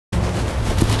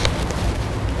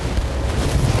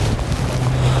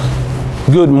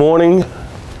Good morning.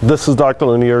 This is Dr.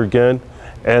 Lanier again,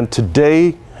 and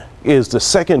today is the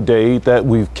second day that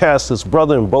we've cast this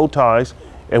Brother in Bow Ties,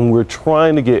 and we're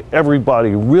trying to get everybody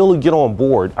really get on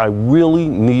board. I really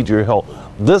need your help.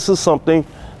 This is something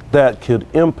that could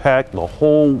impact the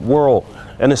whole world,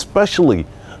 and especially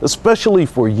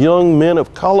for young men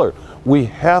of color. We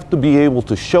have to be able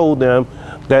to show them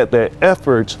that their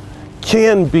efforts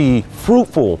can be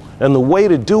fruitful, and the way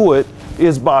to do it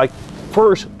is by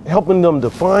first helping them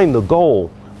define the goal.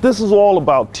 This is all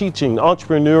about teaching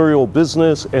entrepreneurial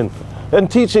business and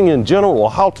teaching in general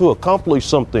how to accomplish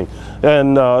something.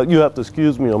 And you have to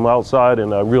excuse me, I'm outside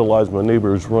and I realize my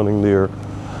neighbor is running there.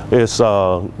 It's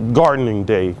gardening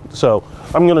day. So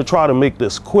I'm gonna try to make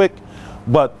this quick,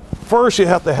 but first you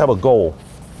have to have a goal.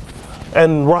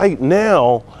 And right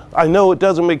now, I know it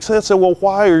doesn't make sense. So, well,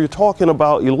 why are you talking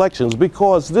about elections?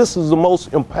 Because this is the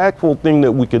most impactful thing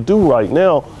that we could do right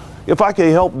now. If I could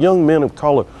help young men of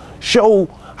color show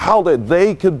how that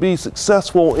they could be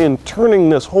successful in turning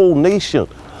this whole nation,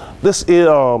 this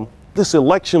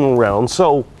election around.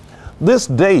 So this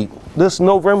date, this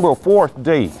November 4th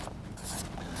date,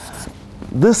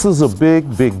 this is a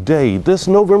big, big day. This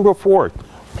November 4th,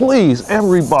 please,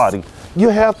 everybody, you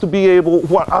have to be able,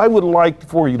 what I would like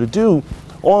for you to do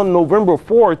on November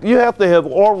 4th, you have to have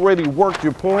already worked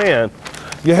your plan.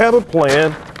 You have a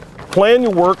plan. Plan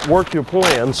your work your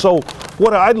plan. So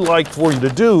what I'd like for you to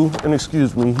do, and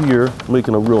excuse me here,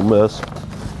 making a real mess.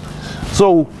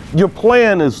 So your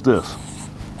plan is this.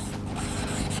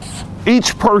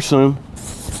 Each person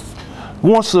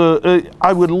wants to,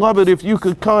 I would love it if you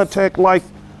could contact like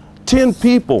 10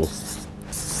 people.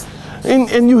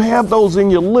 And you have those in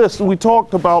your list. And we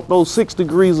talked about those 6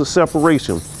 degrees of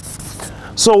separation.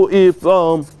 So if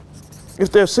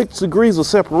there's 6 degrees of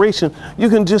separation, you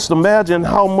can just imagine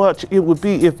how much it would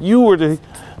be if you were to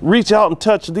reach out and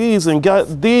touch these and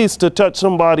got these to touch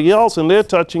somebody else and they're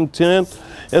touching 10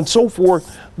 and so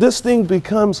forth. This thing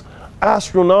becomes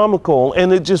astronomical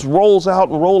and it just rolls out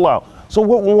and roll out. So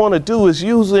what we want to do is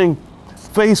using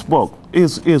Facebook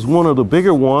is one of the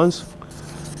bigger ones.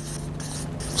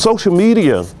 Social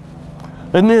media,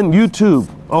 and then YouTube.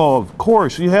 Oh, of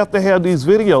course, you have to have these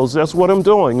videos. That's what I'm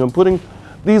doing. I'm putting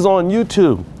these on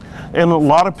YouTube, and a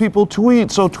lot of people tweet.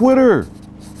 So Twitter,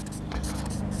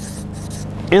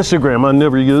 Instagram, I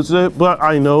never use it, but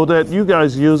I know that you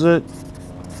guys use it.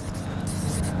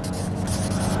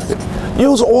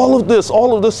 Use all of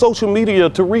this social media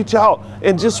to reach out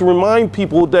and just remind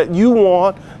people that you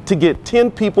want to get 10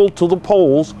 people to the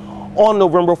polls on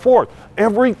November 4th.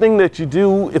 Everything that you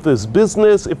do, if it's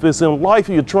business, if it's in life,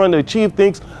 you're trying to achieve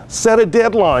things, set a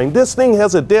deadline. This thing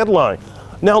has a deadline.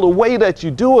 Now, the way that you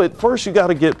do it, first you got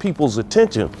to get people's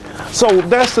attention. So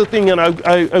that's the thing, and I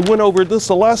went over this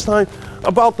the last time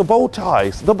about the bow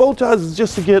ties. The bow ties is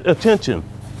just to get attention.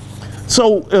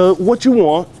 So what you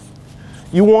want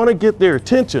to get their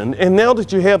attention, and now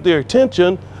that you have their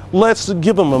attention, let's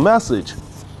give them a message.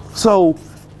 So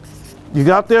you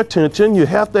got their attention, you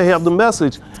have to have the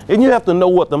message, and you have to know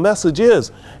what the message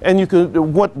is. And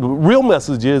what the real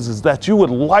message is that you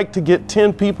would like to get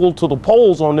 10 people to the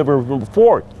polls on November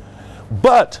 4th.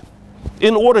 But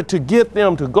in order to get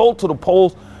them to go to the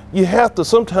polls, you have to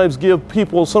sometimes give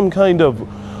people some kind of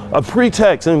a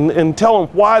pretext and tell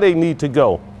them why they need to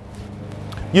go.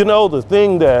 You know, the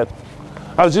thing that,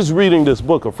 I was just reading this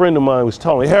book, a friend of mine was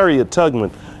telling me, Harriet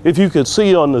Tubman, if you could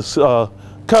see on this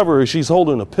cover, she's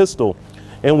holding a pistol.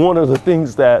 And one of the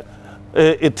things that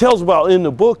it tells about in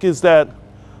the book is that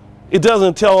it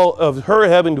doesn't tell of her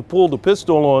having to pull the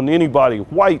pistol on anybody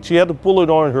white. She had to pull it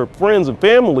on her friends and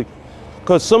family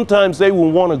because sometimes they will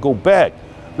want to go back.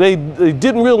 They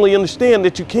didn't really understand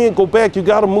that you can't go back. You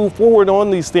got to move forward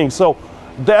on these things. So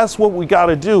that's what we got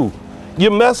to do.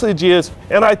 Your message is,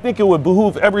 and I think it would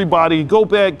behoove everybody, go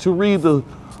back to read the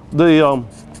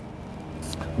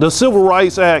Civil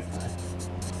Rights Act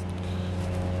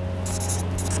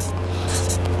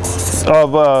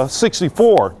of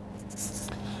 1964,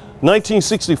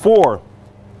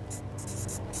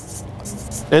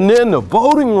 and then the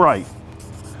voting right.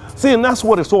 See, and that's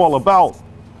what it's all about.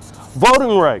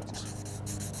 Voting rights,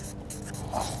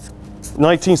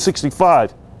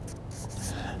 1965.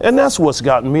 And that's what's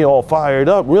gotten me all fired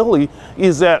up, really,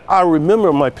 is that I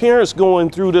remember my parents going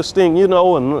through this thing, you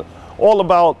know, and all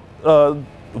about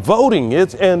voting.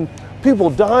 And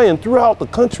people dying throughout the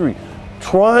country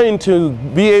trying to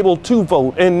be able to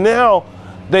vote. And now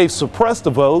they've suppressed the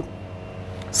vote,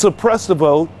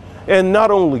 And not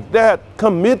only that,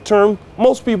 come midterm,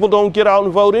 most people don't get out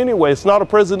and vote anyway. It's not a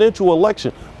presidential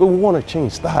election, but we want to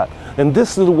change that. And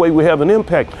this is the way we have an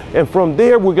impact. And from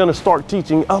there, we're going to start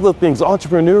teaching other things,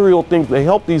 entrepreneurial things, to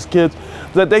help these kids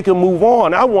that they can move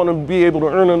on. I want them to be able to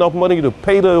earn enough money to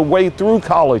pay their way through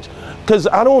college, because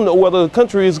I don't know whether the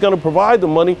country is going to provide the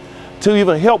money to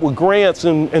even help with grants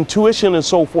and tuition and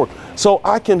so forth. So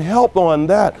I can help on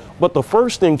that. But the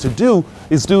first thing to do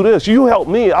is do this. You help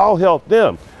me, I'll help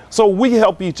them. So we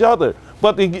help each other.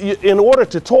 But in order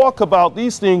to talk about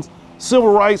these things,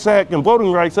 Civil Rights Act and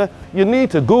Voting Rights Act, you need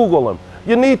to Google them.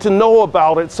 You need to know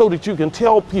about it so that you can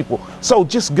tell people. So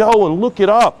just go and look it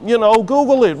up, you know,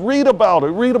 Google it, read about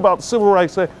the Civil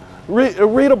Rights Act,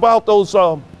 read about those,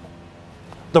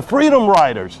 the freedom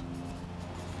riders.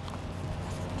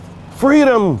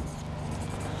 Freedom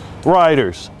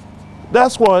riders.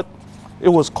 That's what it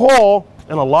was called,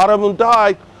 and a lot of them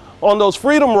died on those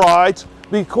freedom rides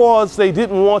because they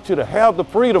didn't want you to have the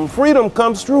freedom. Freedom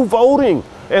comes through voting,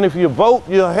 and if you vote,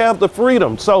 you have the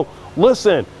freedom. So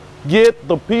listen, get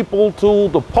the people to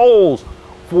the polls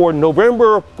for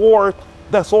November 4th.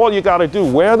 That's all you got to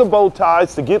do. Wear the bow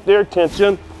ties to get their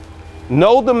attention.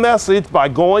 Know the message by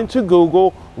going to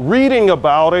Google, reading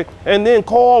about it, and then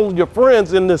call your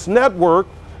friends in this network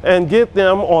and get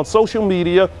them on social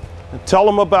media. Tell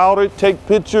them about it. Take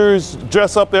pictures.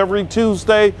 Dress up every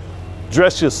Tuesday.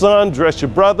 Dress your son, dress your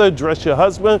brother, dress your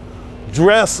husband.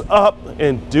 Dress up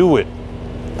and do it.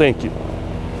 Thank you.